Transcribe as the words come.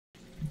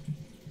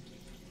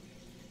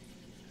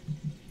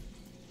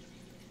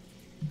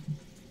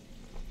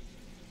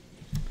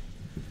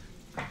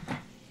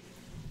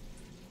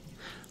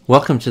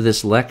Welcome to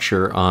this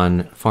lecture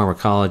on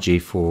pharmacology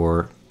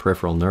for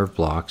peripheral nerve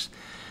blocks.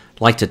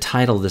 I'd like to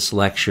title this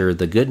lecture,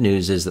 "The Good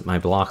News is that my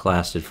block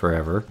lasted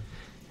forever,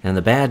 and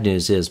the bad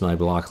news is my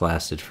block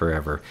lasted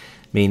forever,"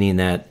 meaning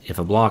that if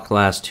a block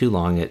lasts too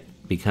long, it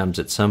becomes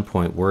at some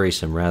point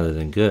worrisome rather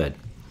than good.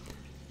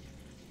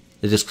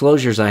 The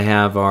disclosures I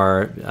have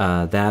are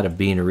that of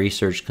being a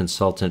research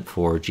consultant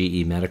for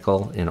GE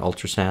Medical in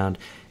ultrasound,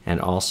 and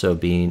also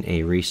being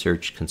a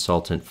research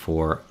consultant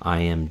for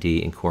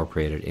IMD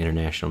Incorporated,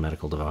 International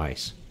Medical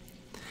Device.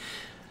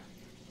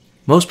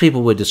 Most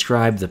people would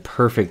describe the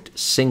perfect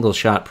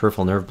single-shot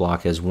peripheral nerve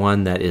block as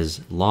one that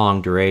is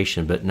long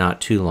duration, but not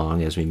too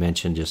long, as we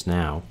mentioned just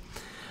now.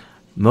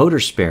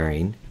 Motor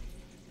sparing,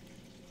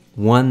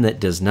 one that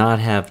does not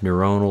have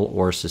neuronal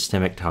or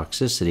systemic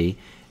toxicity,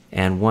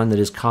 and one that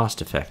is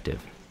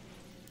cost-effective.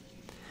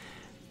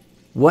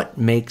 What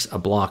makes a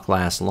block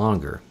last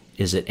longer?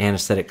 Is it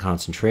anesthetic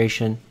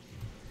concentration?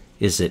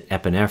 Is it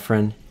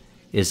epinephrine?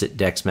 Is it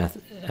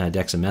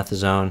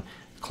dexamethasone,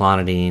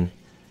 clonidine,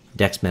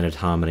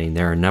 dexmedetomidine?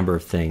 There are a number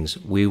of things.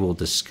 We will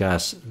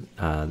discuss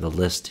the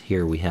list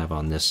here we have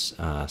on this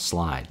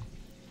slide.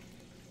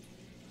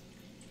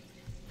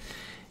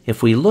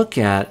 If we look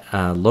at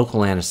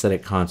local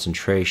anesthetic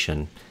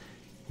concentration,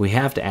 we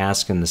have to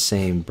ask in the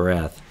same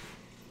breath,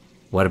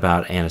 what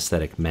about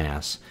anesthetic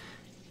mass?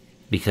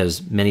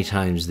 Because many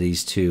times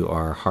these two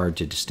are hard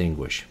to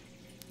distinguish.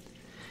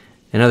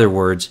 In other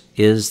words,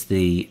 is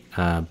the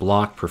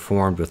block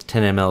performed with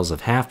 10 mLs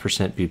of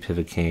 0.5%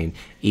 bupivacaine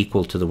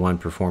equal to the one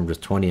performed with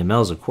 20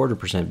 mLs of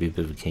 0.25%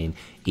 bupivacaine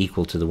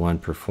equal to the one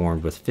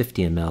performed with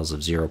 50 mLs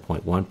of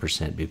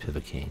 0.1%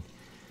 bupivacaine?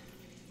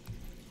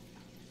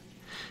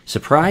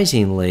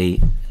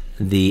 Surprisingly,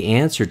 the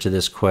answer to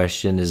this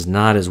question is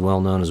not as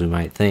well known as we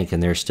might think,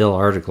 and there are still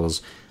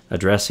articles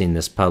addressing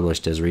this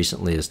published as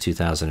recently as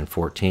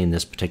 2014,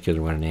 this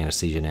particular one in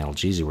Anesthesia and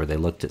Analgesia, where they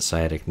looked at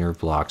sciatic nerve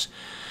blocks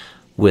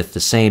with the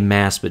same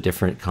mass but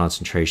different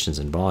concentrations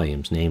and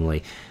volumes,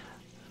 namely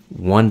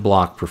one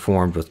block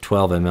performed with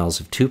 12 mLs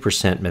of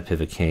 2%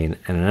 mepivacaine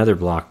and another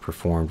block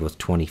performed with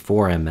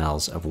 24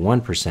 mLs of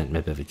 1%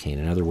 mepivacaine.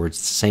 In other words,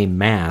 the same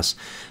mass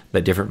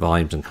but different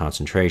volumes and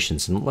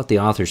concentrations. And what the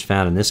authors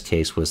found in this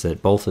case was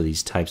that both of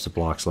these types of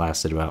blocks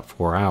lasted about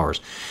 4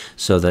 hours,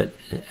 so that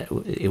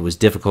it was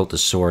difficult to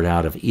sort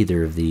out if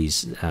either of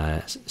these,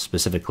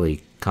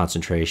 specifically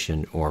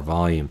concentration or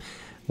volume,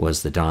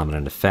 was the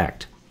dominant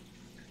effect.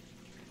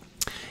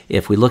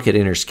 If we look at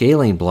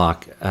interscaling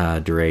block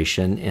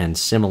duration and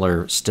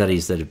similar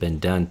studies that have been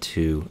done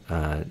to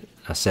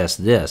assess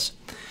this,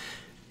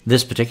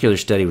 this particular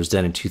study was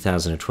done in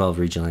 2012,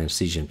 Regional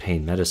Anesthesia and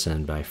Pain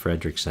Medicine by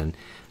Fredrickson,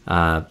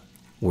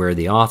 where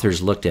the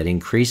authors looked at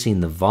increasing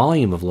the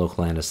volume of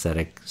local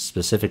anesthetic,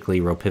 specifically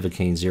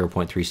ropivacaine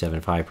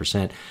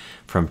 0.375%,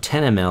 from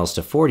 10 mLs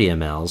to 40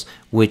 mLs,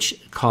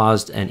 which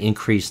caused an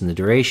increase in the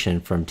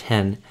duration from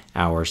 10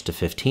 hours to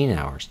 15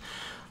 hours.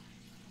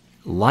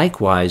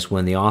 Likewise,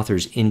 when the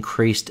authors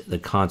increased the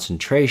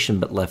concentration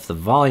but left the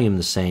volume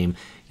the same,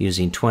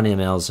 using 20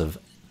 mLs of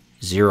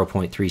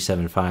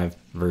 0.375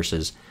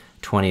 versus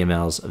 20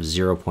 mLs of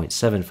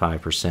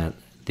 0.75%,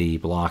 the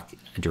block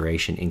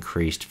duration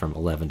increased from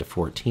 11 to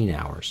 14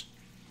 hours.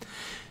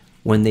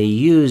 When they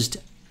used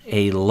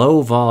a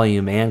low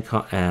volume and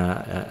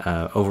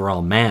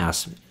overall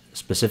mass,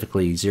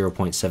 specifically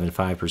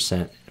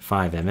 0.75%,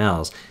 5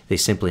 mLs, they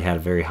simply had a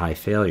very high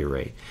failure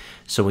rate.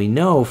 So we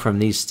know from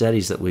these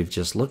studies that we've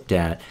just looked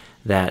at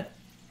that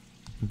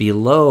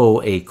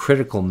below a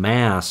critical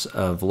mass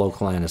of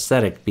local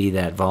anesthetic, be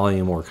that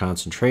volume or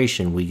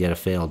concentration, we get a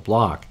failed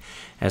block.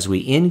 As we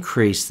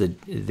increase the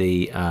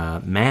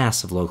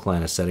mass of local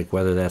anesthetic,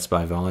 whether that's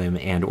by volume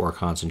and or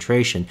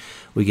concentration,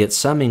 we get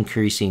some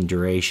increasing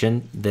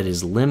duration that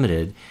is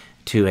limited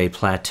to a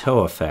plateau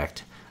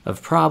effect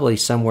of probably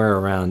somewhere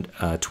around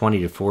 20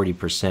 to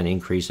 40%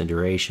 increase in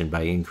duration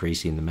by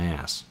increasing the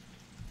mass.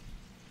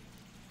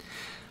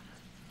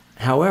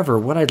 However,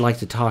 what I'd like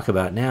to talk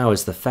about now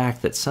is the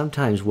fact that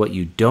sometimes what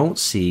you don't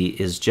see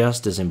is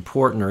just as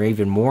important or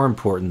even more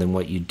important than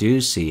what you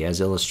do see,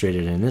 as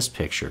illustrated in this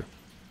picture.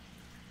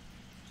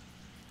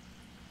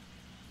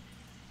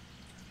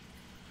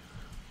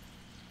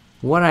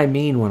 What I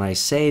mean when I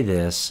say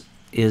this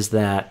is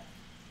that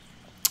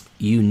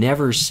you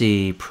never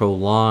see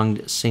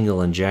prolonged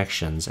single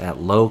injections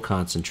at low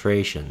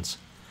concentrations.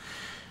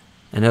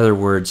 In other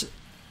words,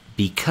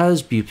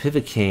 because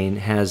bupivacaine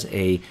has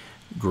a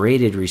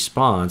graded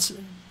response,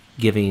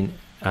 giving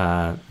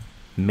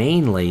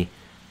mainly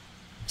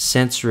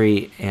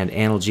sensory and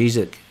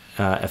analgesic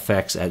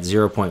effects at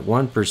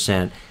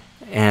 0.1%,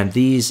 and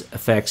these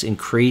effects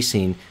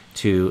increasing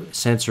to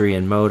sensory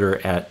and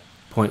motor at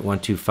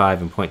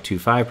 0.125 and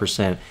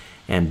 0.25%,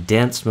 and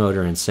dense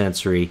motor and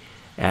sensory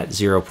at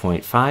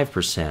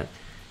 0.5%.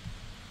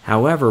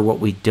 However, what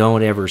we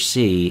don't ever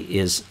see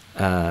is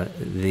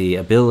the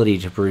ability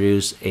to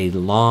produce a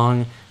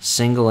long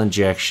single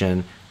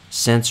injection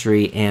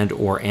sensory and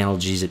or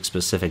analgesic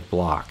specific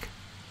block.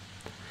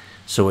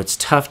 So it's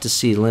tough to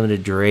see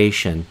limited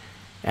duration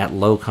at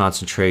low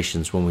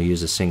concentrations when we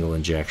use a single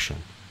injection.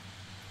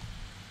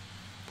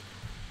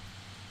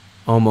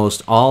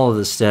 Almost all of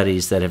the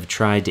studies that have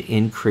tried to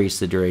increase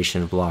the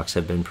duration of blocks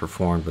have been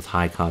performed with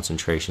high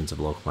concentrations of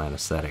local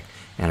anesthetic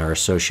and are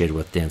associated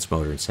with dense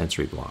motor and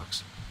sensory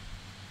blocks.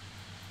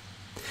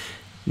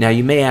 Now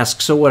you may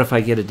ask, so what if I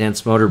get a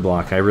dense motor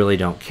block? I really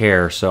don't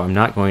care, so I'm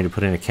not going to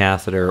put in a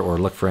catheter or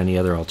look for any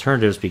other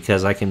alternatives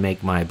because I can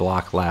make my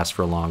block last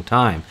for a long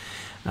time.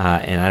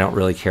 And I don't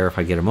really care if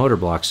I get a motor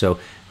block. So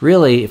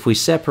really, if we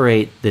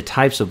separate the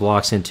types of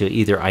blocks into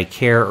either I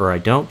care or I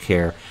don't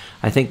care,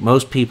 I think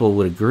most people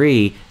would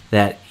agree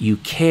that you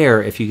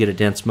care if you get a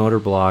dense motor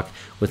block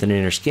with an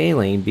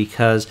interscalene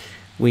because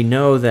we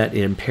know that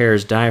it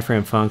impairs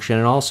diaphragm function,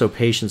 and also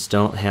patients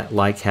don't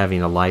like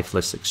having a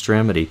lifeless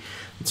extremity.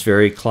 It's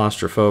very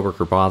claustrophobic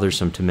or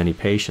bothersome to many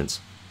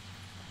patients.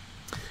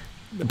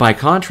 By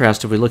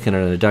contrast, if we look at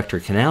an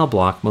adductor canal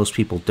block, most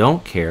people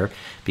don't care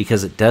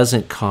because it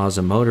doesn't cause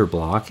a motor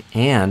block,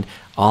 and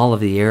all of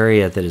the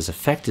area that is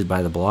affected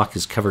by the block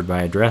is covered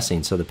by a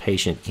dressing, so the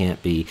patient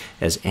can't be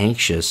as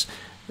anxious,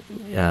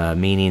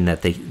 meaning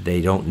that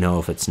they don't know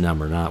if it's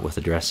numb or not with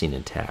the dressing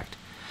intact.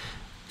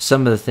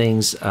 Some of the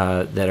things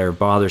that are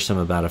bothersome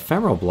about a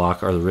femoral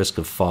block are the risk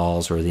of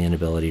falls or the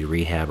inability to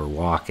rehab or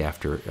walk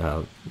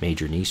after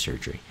major knee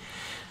surgery.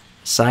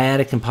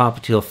 Sciatic and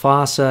popliteal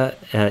fossa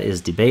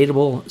is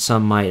debatable.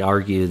 Some might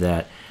argue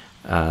that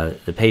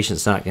the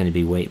patient's not going to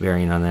be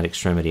weight-bearing on that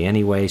extremity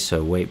anyway,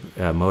 so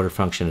motor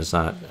function is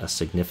not a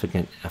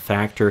significant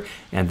factor,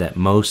 and that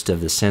most of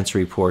the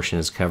sensory portion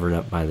is covered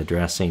up by the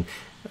dressing,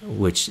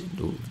 which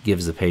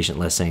gives the patient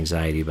less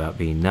anxiety about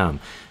being numb.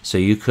 So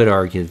you could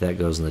argue that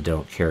goes in the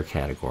don't care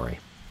category.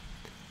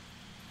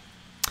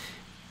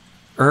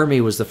 Ermey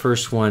was the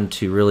first one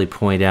to really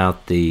point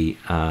out the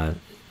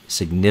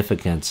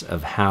significance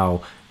of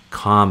how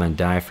common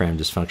diaphragm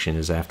dysfunction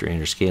is after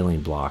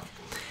interscalene block.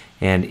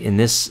 And in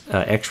this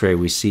x-ray,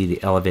 we see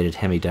the elevated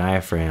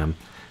hemidiaphragm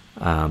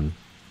on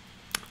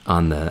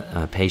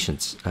the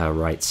patient's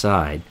right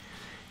side.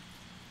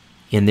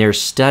 In their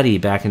study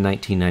back in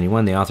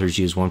 1991, the authors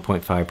used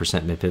 1.5%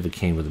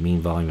 mepivacaine with a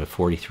mean volume of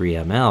 43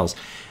 mLs.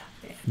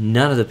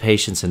 None of the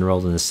patients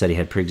enrolled in this study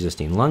had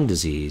pre-existing lung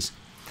disease.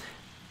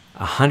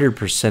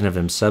 100% of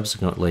them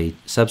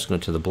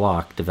subsequent to the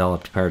block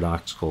developed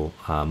paradoxical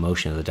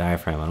motion of the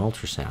diaphragm on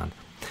ultrasound.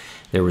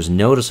 There was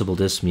noticeable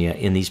dyspnea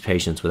in these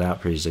patients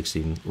without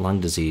pre-existing lung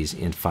disease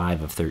in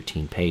 5 of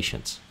 13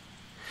 patients.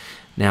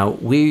 Now,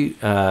 we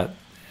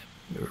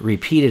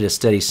repeated a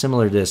study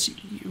similar to this,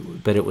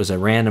 but it was a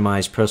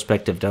randomized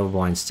prospective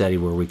double-blind study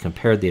where we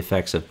compared the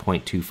effects of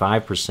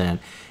 0.25%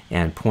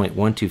 and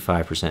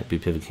 0.125%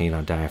 bupivacaine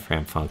on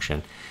diaphragm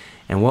function.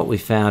 And what we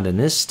found in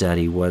this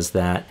study was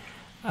that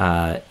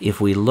if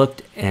we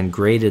looked and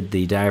graded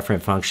the diaphragm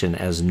function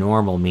as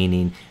normal,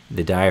 meaning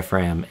the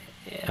diaphragm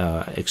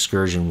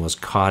excursion was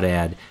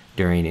caudad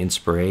during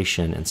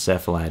inspiration and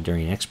cephalad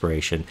during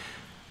expiration,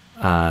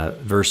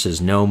 versus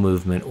no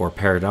movement or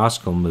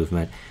paradoxical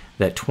movement,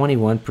 that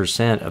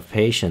 21% of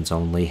patients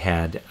only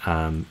had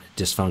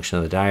dysfunction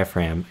of the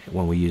diaphragm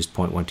when we used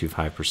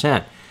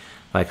 0.125%.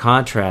 By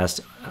contrast,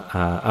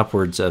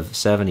 upwards of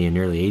 70 and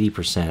nearly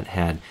 80%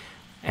 had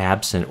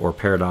absent or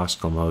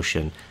paradoxical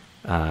motion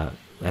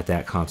at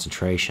that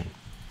concentration.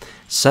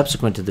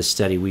 Subsequent to this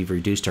study, we've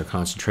reduced our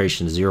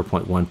concentration to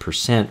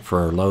 0.1%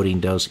 for our loading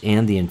dose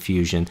and the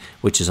infusion,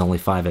 which is only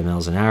 5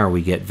 mLs an hour.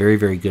 We get very,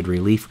 very good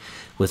relief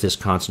with this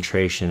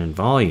concentration and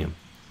volume.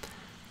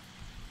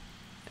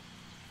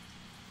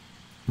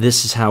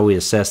 This is how we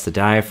assess the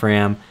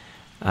diaphragm.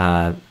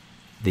 The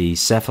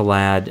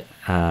cephalad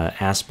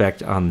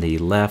aspect on the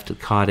left, the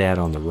caudad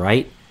on the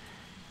right.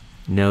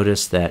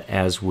 Notice that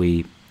as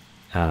we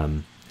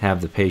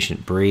have the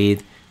patient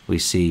breathe, we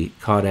see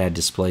caudad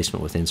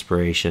displacement with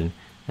inspiration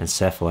and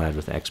cephalad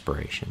with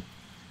expiration.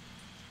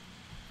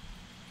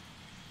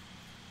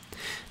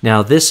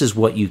 Now, this is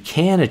what you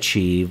can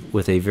achieve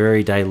with a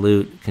very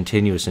dilute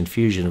continuous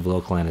infusion of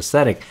local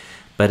anesthetic,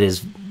 but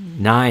is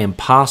nigh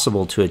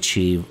impossible to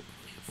achieve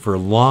for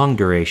long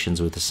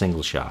durations with a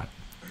single shot.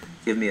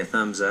 Give me a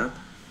thumbs up,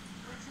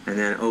 and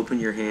then open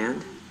your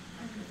hand,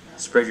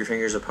 spread your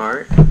fingers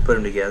apart, put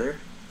them together,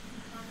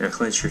 now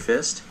clench your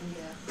fist,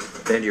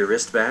 bend your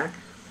wrist back,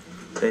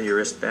 bend your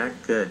wrist back,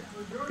 good,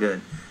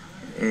 good,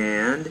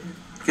 and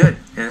good.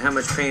 And how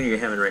much pain are you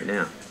having right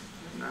now?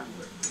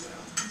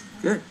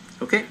 Good,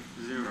 okay.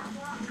 0.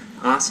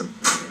 Awesome.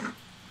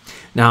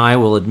 Now, I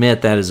will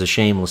admit that is a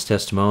shameless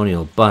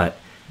testimonial, but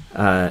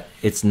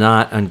it's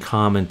not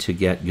uncommon to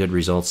get good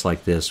results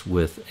like this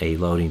with a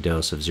loading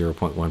dose of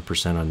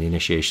 0.1% on the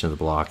initiation of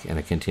the block and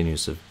a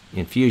continuous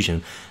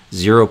infusion,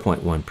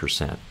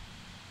 0.1%.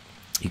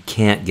 You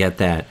can't get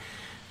that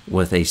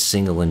with a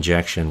single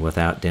injection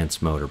without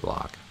dense motor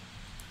block.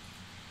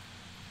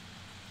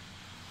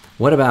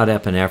 What about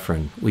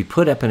epinephrine? We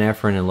put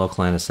epinephrine in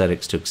local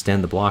anesthetics to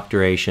extend the block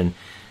duration,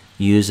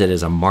 use it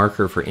as a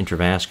marker for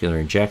intravascular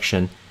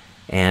injection,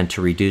 and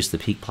to reduce the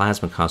peak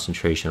plasma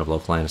concentration of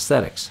local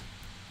anesthetics.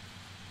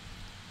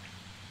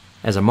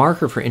 As a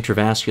marker for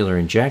intravascular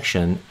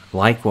injection,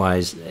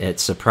 likewise,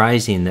 it's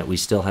surprising that we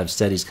still have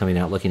studies coming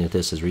out looking at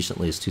this as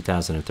recently as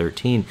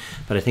 2013,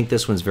 but I think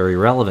this one's very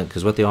relevant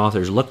because what the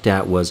authors looked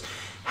at was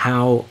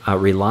how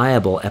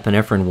reliable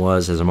epinephrine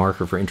was as a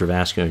marker for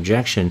intravascular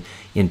injection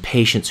in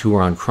patients who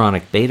were on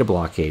chronic beta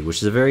blockade, which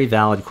is a very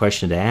valid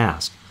question to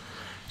ask.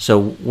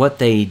 So what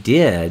they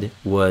did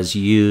was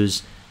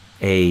use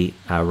a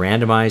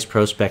randomized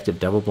prospective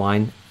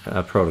double-blind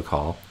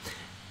protocol.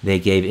 They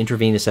gave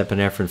intravenous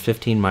epinephrine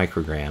 15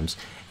 micrograms,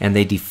 and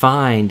they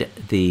defined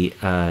the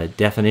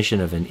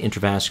definition of an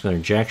intravascular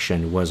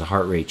injection was a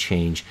heart rate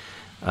change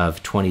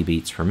of 20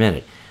 beats per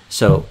minute.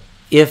 So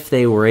if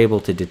they were able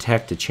to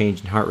detect a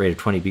change in heart rate of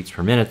 20 beats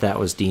per minute, that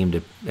was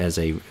deemed as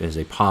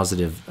a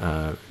positive,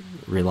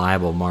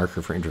 reliable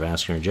marker for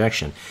intravascular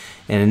injection.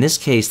 And in this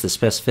case, the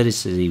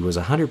specificity was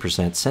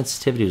 100%,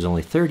 sensitivity was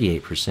only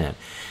 38%.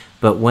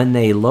 But when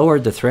they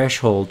lowered the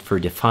threshold for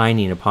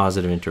defining a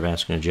positive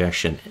intravascular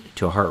injection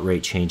to a heart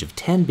rate change of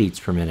 10 beats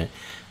per minute,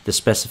 the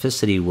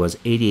specificity was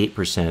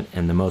 88%,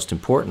 and the most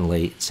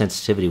importantly,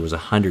 sensitivity was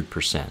 100%.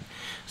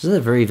 This is a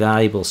very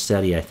valuable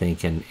study, I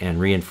think, and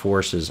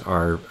reinforces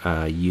our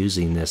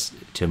using this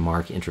to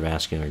mark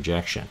intravascular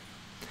injection.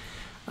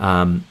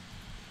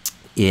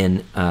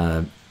 In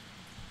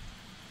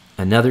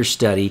another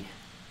study,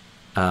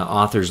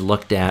 authors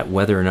looked at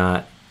whether or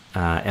not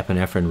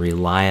epinephrine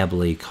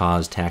reliably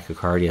caused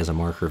tachycardia as a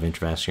marker of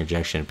intravascular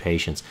injection in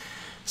patients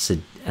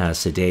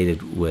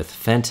sedated with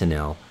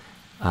fentanyl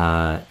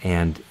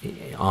and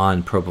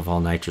on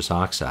propofol nitrous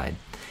oxide.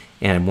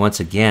 And once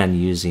again,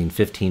 using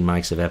 15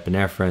 mics of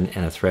epinephrine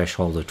and a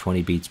threshold of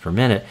 20 beats per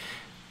minute,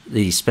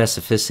 the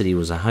specificity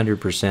was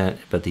 100%,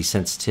 but the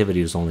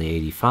sensitivity was only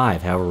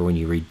 85. However, when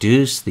you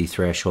reduce the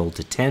threshold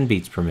to 10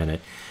 beats per minute,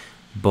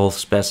 both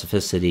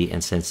specificity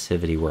and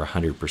sensitivity were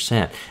 100%.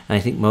 And I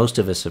think most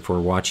of us, if we're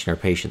watching our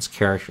patients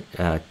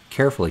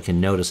carefully,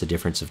 can notice a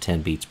difference of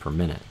 10 beats per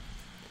minute.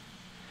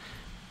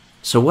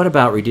 So what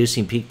about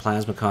reducing peak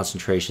plasma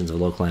concentrations of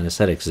local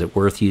anesthetics? Is it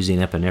worth using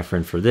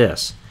epinephrine for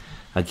this?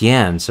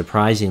 Again,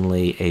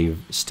 surprisingly, a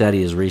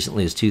study as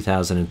recently as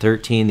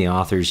 2013, the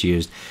authors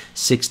used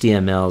 60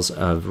 mLs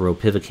of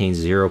ropivacaine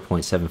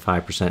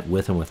 0.75%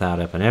 with and without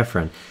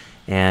epinephrine,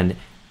 and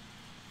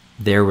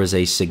there was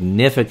a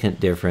significant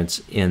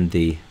difference in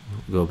the,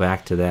 go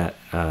back to that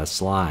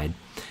slide,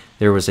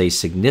 there was a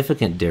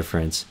significant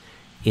difference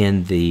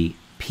in the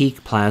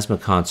peak plasma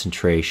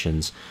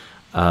concentrations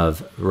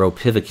of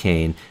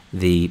ropivacaine,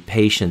 the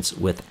patients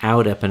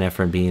without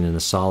epinephrine being in the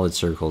solid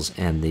circles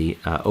and the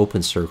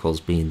open circles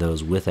being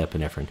those with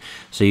epinephrine.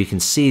 So you can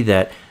see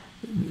that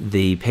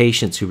the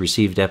patients who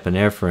received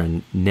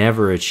epinephrine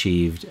never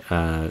achieved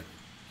the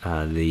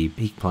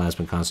peak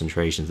plasma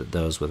concentrations that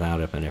those without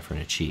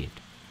epinephrine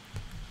achieved.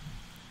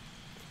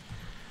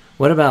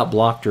 What about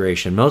block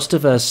duration? Most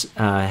of us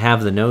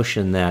have the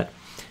notion that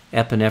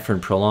epinephrine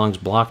prolongs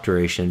block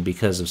duration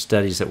because of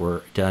studies that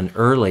were done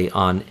early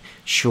on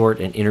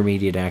short and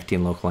intermediate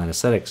acting local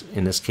anesthetics,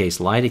 in this case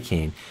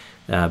lidocaine.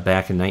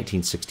 Back in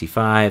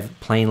 1965,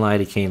 plain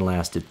lidocaine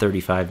lasted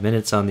 35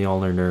 minutes on the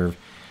ulnar nerve,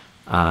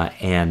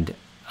 and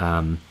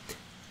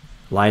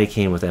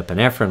lidocaine with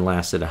epinephrine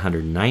lasted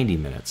 190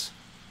 minutes.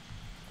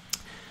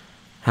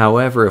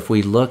 However, if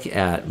we look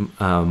at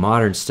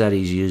modern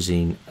studies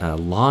using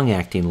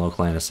long-acting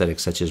local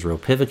anesthetics such as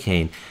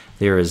ropivacaine,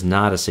 there is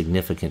not a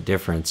significant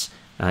difference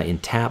in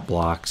tap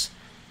blocks,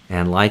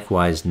 and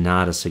likewise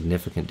not a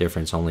significant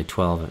difference, only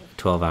 12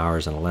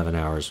 hours and 11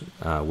 hours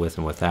with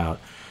and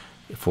without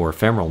for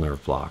femoral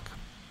nerve block.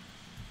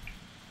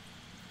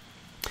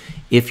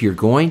 If you're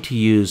going to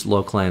use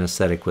local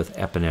anesthetic with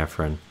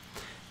epinephrine,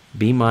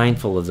 be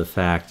mindful of the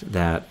fact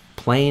that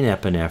plain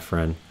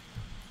epinephrine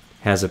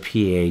has a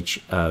pH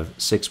of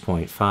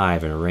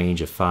 6.5 and a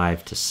range of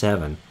 5 to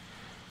 7.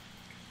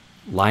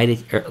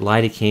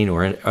 Lidocaine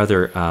or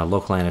other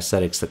local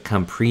anesthetics that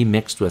come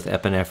pre-mixed with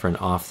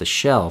epinephrine off the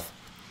shelf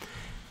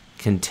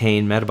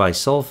contain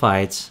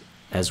metabisulfites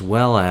as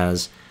well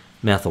as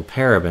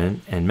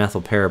methylparaben, and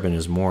methylparaben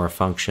is more a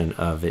function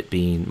of it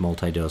being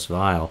multi-dose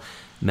vial.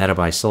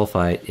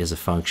 Metabisulfite is a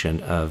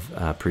function of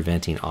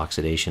preventing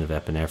oxidation of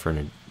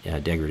epinephrine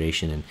and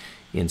degradation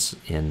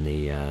in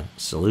the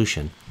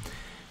solution.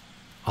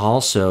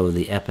 Also,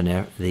 the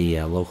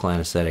local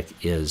anesthetic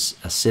is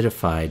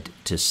acidified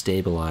to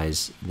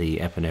stabilize the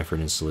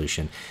epinephrine in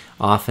solution,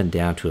 often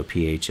down to a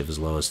pH of as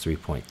low as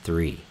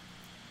 3.3.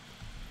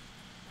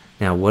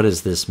 Now, what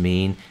does this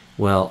mean?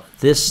 Well,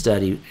 this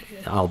study,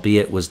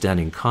 albeit was done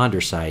in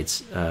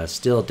chondrocytes,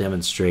 still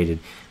demonstrated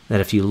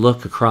that if you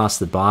look across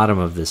the bottom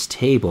of this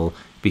table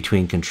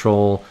between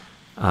control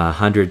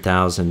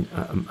 100,000,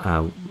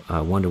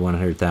 1 to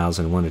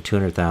 100,000, 1 to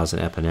 200,000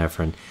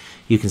 epinephrine,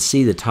 you can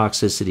see the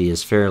toxicity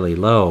is fairly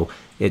low.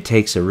 It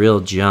takes a real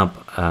jump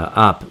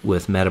up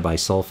with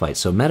metabisulfite.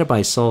 So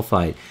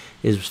metabisulfite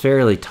is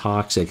fairly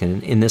toxic,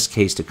 and in this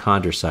case to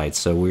chondrocytes,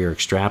 so we are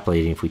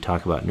extrapolating if we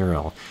talk about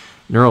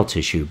neural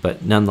tissue,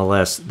 but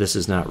nonetheless, this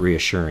is not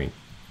reassuring.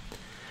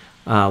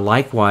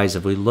 Likewise,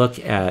 if we look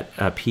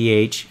at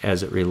pH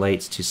as it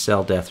relates to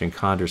cell death in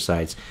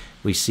chondrocytes,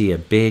 we see a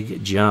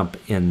big jump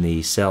in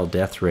the cell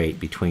death rate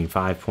between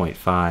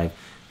 5.5,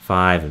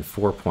 5, and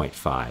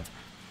 4.5,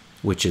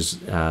 which is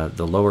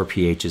the lower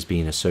pH is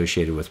being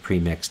associated with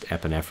premixed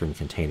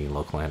epinephrine-containing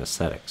local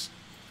anesthetics.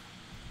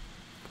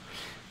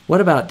 What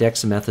about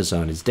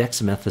dexamethasone? Is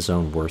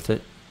dexamethasone worth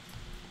it?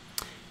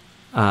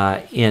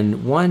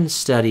 In one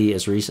study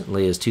as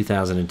recently as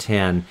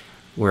 2010,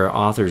 where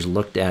authors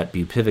looked at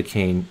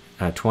bupivacaine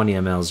 20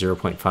 ml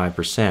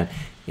 0.5%,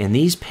 in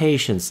these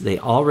patients, they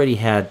already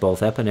had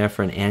both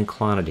epinephrine and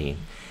clonidine.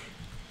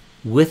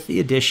 With the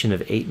addition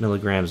of 8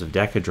 milligrams of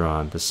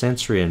Decadron, the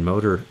sensory and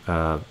motor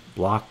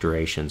block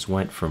durations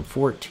went from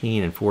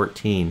 14 and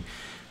 14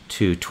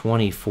 to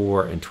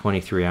 24 and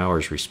 23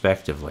 hours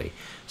respectively.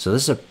 So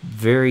this is a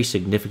very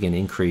significant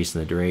increase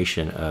in the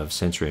duration of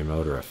sensory and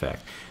motor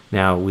effect.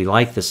 Now, we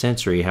like the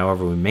sensory,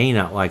 however, we may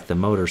not like the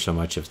motor so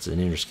much if it's an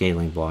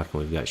interscaling block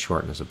and we've got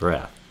shortness of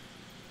breath.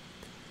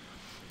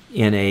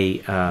 In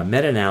a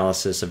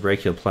meta-analysis of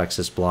brachial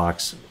plexus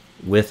blocks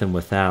with and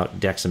without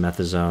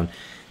dexamethasone,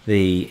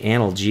 the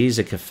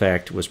analgesic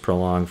effect was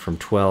prolonged from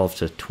 12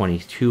 to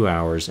 22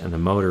 hours and the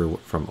motor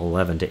from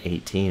 11 to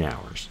 18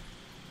 hours.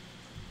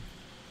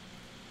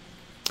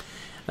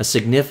 A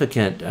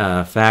significant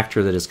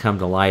factor that has come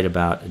to light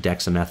about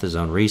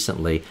dexamethasone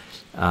recently,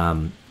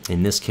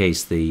 in this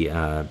case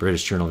the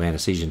British Journal of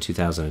Anesthesia in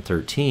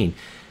 2013,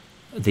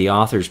 the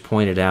authors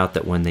pointed out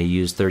that when they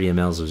used 30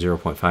 mL of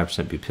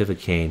 0.5%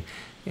 bupivacaine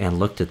and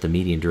looked at the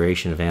median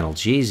duration of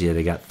analgesia,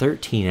 they got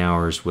 13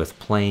 hours with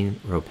plain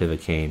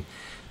ropivacaine.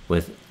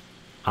 With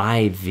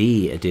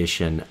IV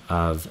addition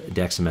of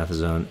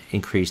dexamethasone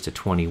increased to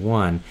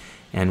 21,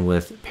 and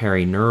with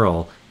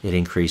perineural it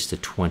increased to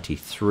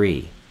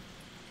 23.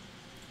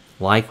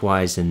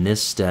 Likewise, in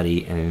this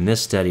study, and in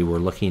this study we're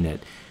looking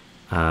at,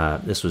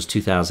 this was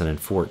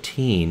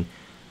 2014,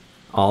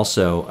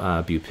 also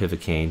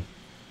bupivacaine.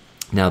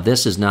 Now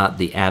this is not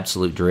the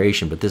absolute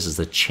duration, but this is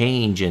the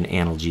change in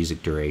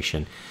analgesic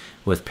duration.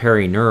 With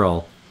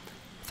perineural,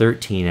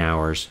 13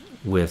 hours,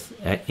 with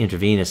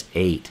intravenous,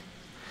 8.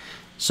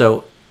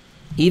 So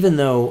even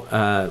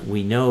though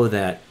we know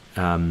that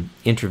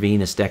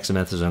intravenous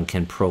dexamethasone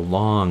can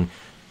prolong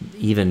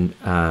even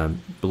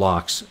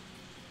blocks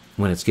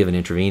when it's given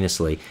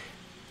intravenously,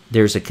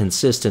 there's a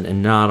consistent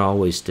and not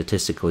always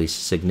statistically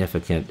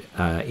significant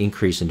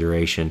increase in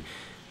duration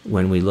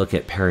when we look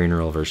at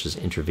perineural versus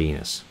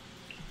intravenous.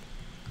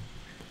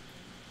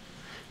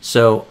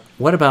 So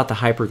what about the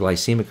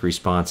hyperglycemic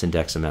response in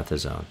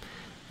dexamethasone?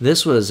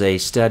 This was a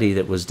study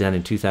that was done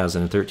in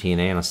 2013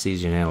 in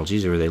anesthesia and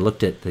analgesia, where they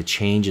looked at the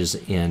changes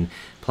in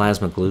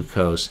plasma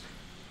glucose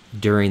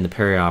during the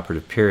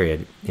perioperative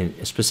period,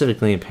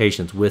 specifically in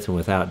patients with and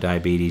without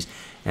diabetes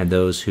and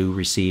those who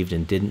received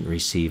and didn't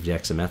receive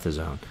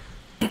dexamethasone.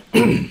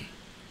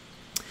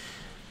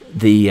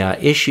 The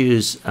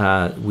issues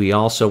we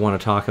also want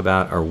to talk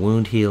about are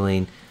wound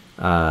healing,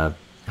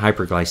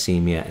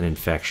 hyperglycemia, and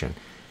infection.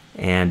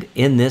 And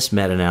in this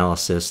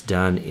meta-analysis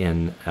done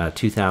in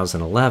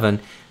 2011,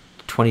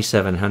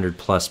 2,700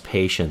 plus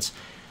patients,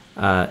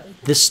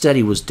 this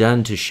study was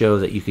done to show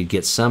that you could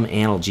get some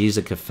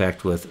analgesic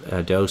effect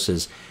with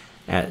doses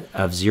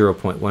of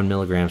 0.1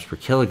 milligrams per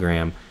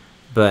kilogram,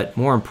 but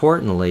more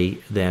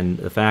importantly than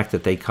the fact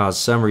that they caused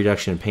some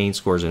reduction in pain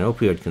scores and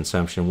opioid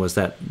consumption was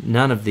that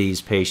none of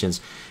these patients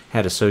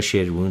had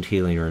associated wound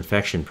healing or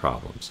infection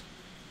problems.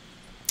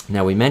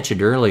 Now, we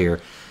mentioned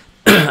earlier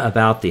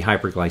about the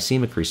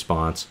hyperglycemic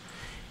response,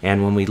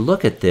 and when we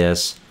look at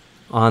this,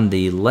 on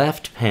the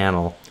left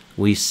panel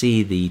we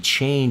see the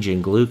change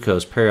in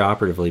glucose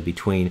perioperatively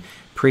between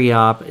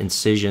pre-op,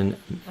 incision,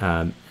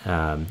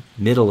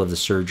 middle of the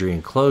surgery,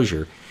 and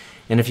closure.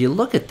 And if you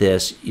look at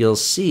this, you'll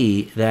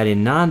see that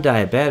in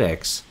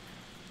non-diabetics,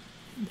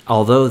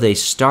 although they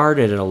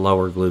started at a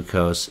lower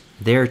glucose,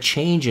 their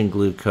change in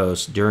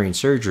glucose during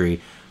surgery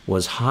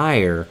was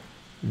higher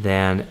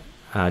than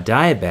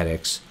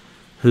diabetics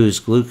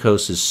whose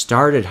glucoses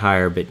started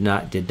higher but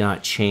did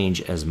not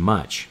change as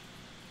much.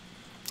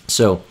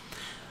 So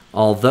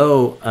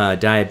although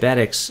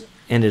diabetics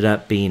ended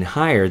up being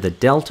higher, the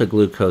delta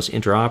glucose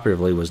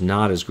intraoperatively was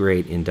not as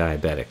great in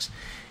diabetics.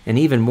 And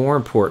even more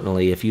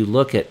importantly, if you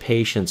look at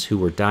patients who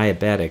were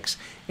diabetics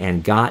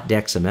and got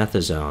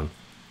dexamethasone,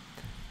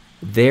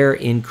 their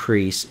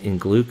increase in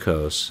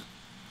glucose,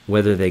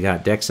 whether they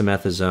got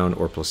dexamethasone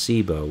or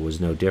placebo, was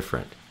no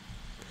different.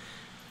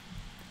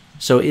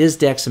 So is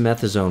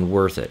dexamethasone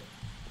worth it?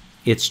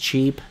 It's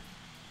cheap.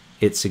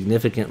 It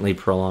significantly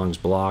prolongs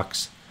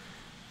blocks.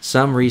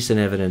 Some recent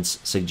evidence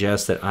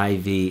suggests that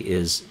IV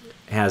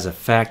has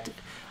effect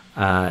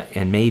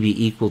and may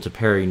be equal to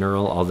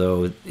perineural,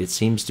 although it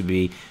seems to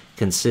be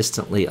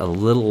consistently a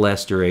little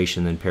less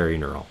duration than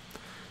perineural.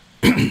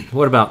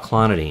 What about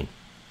clonidine?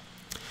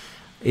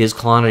 Is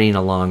clonidine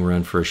a long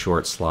run for a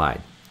short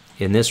slide?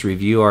 In this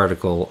review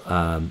article,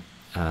 the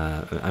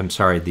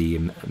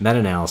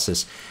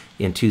meta-analysis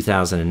in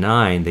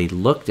 2009, they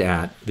looked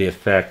at the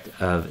effect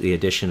of the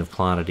addition of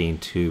clonidine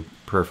to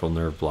peripheral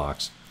nerve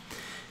blocks.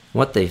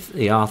 What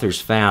the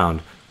authors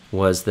found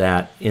was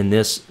that in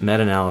this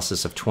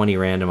meta-analysis of 20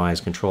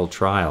 randomized controlled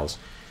trials,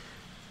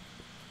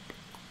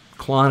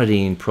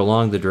 clonidine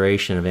prolonged the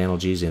duration of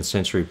analgesia and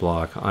sensory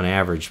block on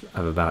average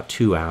of about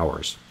 2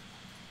 hours.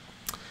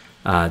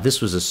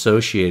 This was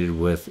associated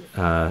with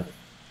arterial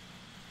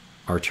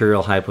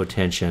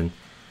hypotension,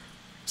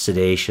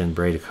 sedation,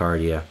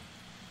 bradycardia.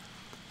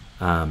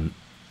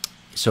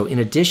 So in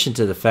addition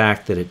to the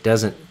fact that it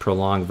doesn't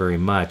prolong very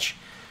much,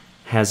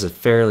 has a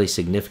fairly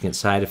significant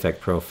side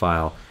effect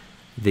profile,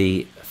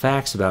 the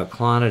facts about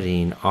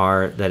clonidine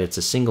are that it's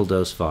a single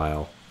dose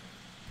vial.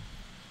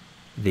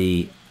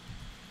 The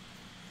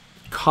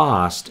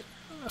cost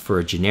for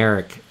a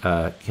generic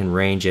can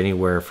range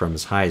anywhere from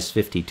as high as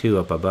 $52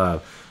 up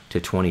above to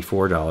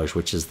 $24,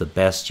 which is the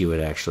best you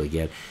would actually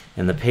get.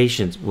 And the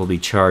patient will be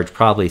charged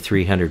probably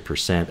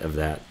 300% of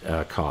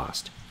that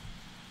cost.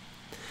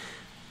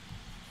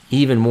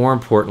 Even more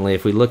importantly,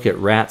 if we look at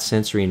rat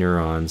sensory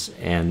neurons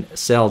and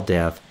cell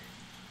death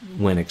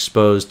when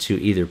exposed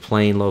to either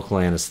plain local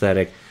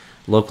anesthetic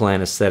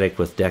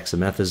with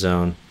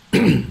dexamethasone,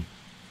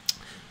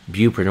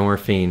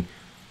 buprenorphine,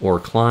 or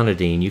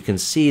clonidine, you can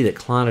see that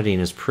clonidine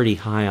is pretty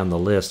high on the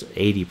list,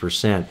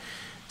 80%,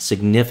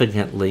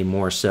 significantly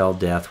more cell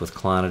death with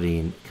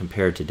clonidine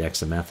compared to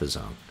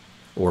dexamethasone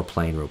or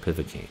plain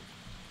ropivacaine.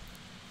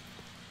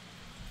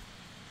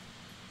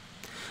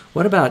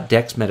 What about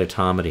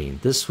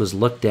dexmedetomidine? This was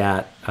looked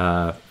at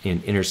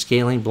in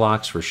interscaling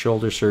blocks for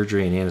shoulder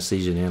surgery and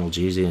anesthesia and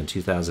analgesia in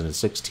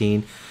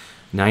 2016.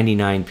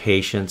 99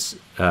 patients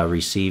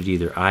received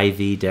either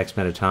IV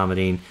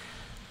dexmedetomidine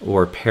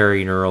or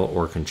perineural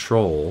or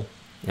control,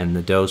 and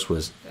the dose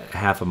was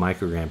 0.5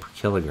 microgram per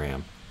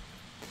kilogram.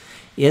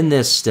 In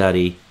this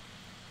study,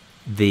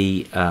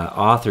 the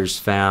authors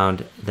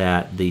found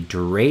that the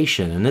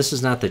duration, and this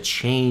is not the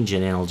change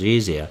in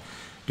analgesia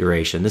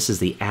duration, this is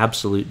the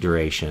absolute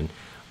duration,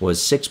 was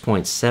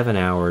 6.7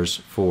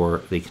 hours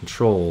for the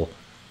control.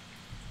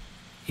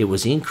 It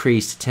was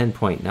increased to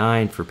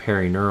 10.9 for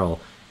perineural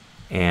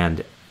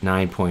and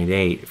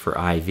 9.8 for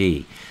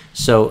IV.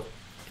 So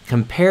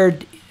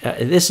compared,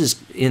 this is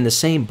in the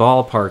same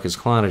ballpark as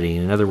clonidine,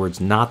 in other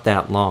words, not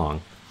that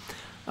long.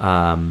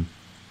 And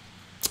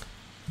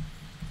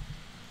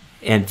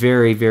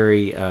very,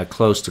 very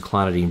close to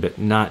clonidine, but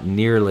not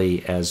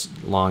nearly as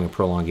long a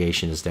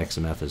prolongation as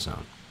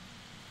dexamethasone.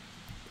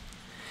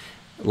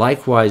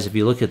 Likewise, if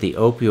you look at the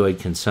opioid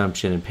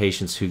consumption in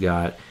patients who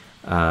got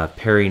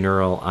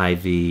perineural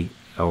IV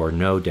or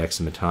no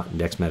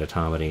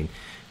dexmedetomidine,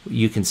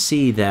 you can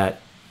see that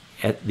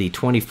at the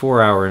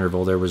 24-hour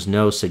interval there was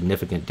no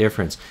significant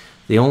difference.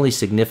 The only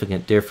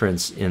significant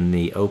difference in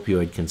the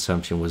opioid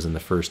consumption was in the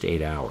first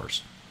 8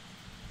 hours.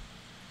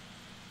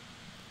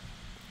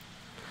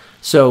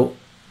 So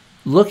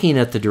looking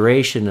at the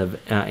duration of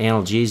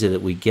analgesia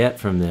that we get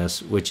from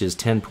this, which is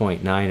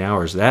 10.9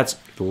 hours, that's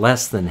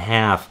less than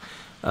half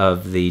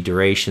of the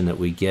duration that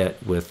we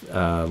get with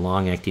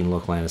long-acting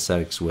local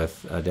anesthetics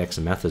with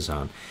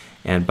dexamethasone.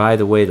 And by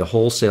the way, the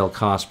wholesale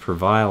cost per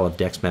vial of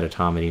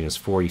dexmedetomidine is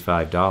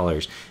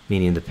 $45,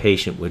 meaning the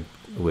patient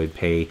would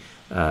pay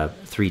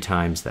 3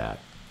 times that.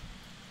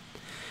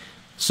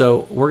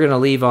 So we're going to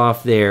leave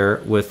off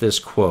there with this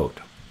quote.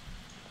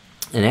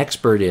 An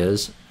expert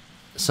is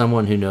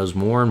someone who knows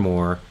more and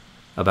more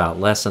about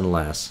less and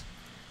less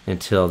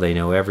until they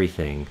know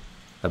everything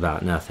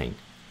about nothing.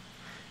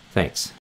 Thanks.